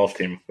 25 golf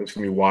team. It's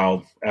gonna be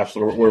wild.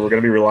 Absolutely, we're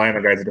gonna be relying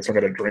on guys that just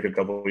learned how to drink a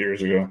couple of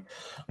years ago.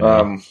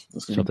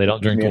 So they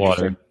don't drink the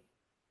water.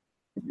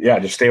 Yeah,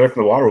 just stay away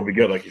from the water will be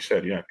good, like you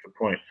said. Yeah, good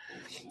point.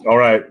 All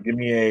right, give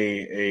me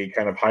a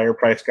kind of higher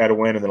price guy to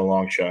win, and then a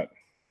long shot.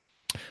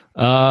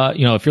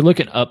 If you're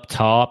looking up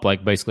top,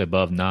 like basically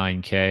above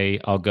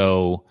 9K, I'll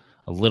go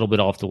a little bit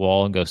off the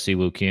wall and go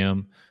Siwoo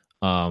Kim.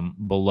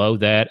 Below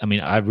that, I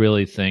mean, I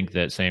really think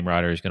that Sam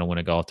Ryder is going to win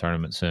a golf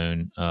tournament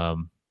soon.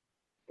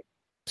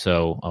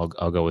 So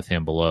I'll go with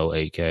him below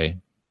 8K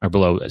or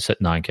below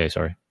 9K.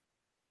 Sorry.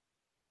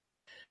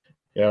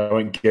 Yeah, I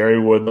went Gary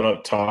Woodland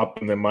up top,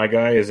 and then my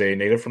guy is a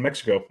native from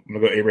Mexico. I'm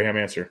gonna go Abraham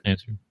Answer.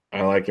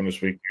 I like him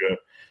this week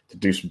to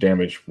do some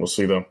damage. We'll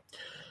see though.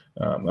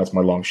 That's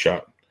my long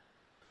shot.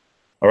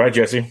 All right,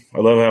 Jesse. I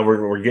love how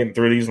we're getting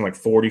through these in like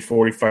 40,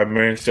 45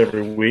 minutes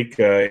every week.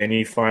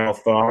 Any final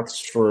thoughts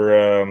for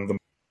the?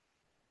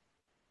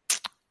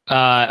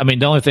 I mean,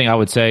 the only thing I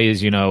would say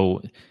is,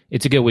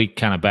 it's a good week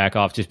kind of back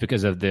off just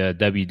because of the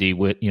WD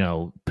with,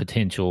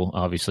 potential.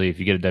 Obviously, if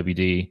you get a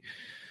WD,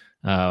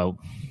 you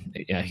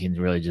can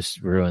really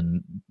just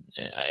ruin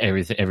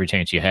everything, every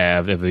chance you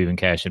have of even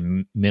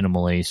cashing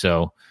minimally.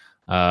 So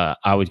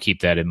I would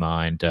keep that in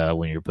mind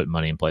when you're putting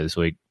money in play this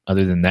week.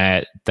 Other than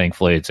that,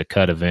 thankfully, it's a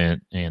cut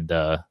event, and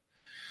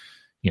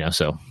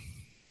so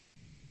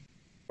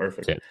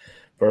perfect.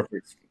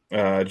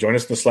 Join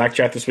us in the Slack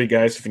chat this week,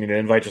 guys. If you need an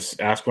invite, just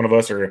ask one of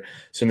us or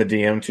send the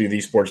DM to the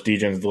Sports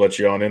DJs to let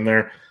you on in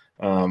there.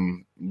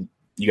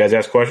 You guys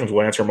ask questions,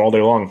 we'll answer them all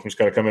day long. You just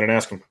got to come in and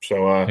ask them.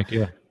 So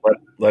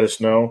let us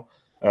know.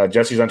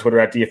 Jesse's on Twitter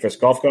at DFS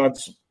Golf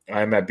Gods.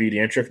 I'm at BD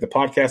Intric. The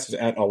podcast is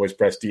at Always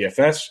Press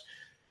DFS.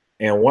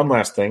 And one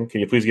last thing, can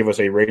you please give us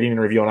a rating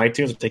and review on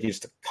iTunes? It'll take you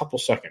just a couple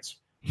seconds.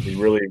 We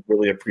really,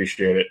 really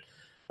appreciate it.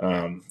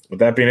 With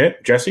that being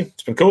it, Jesse,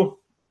 it's been cool.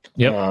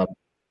 Yep.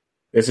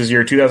 This is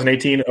your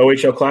 2018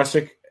 OHL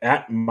Classic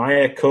at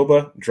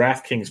Mayakoba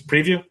DraftKings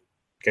preview.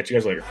 Catch you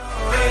guys later.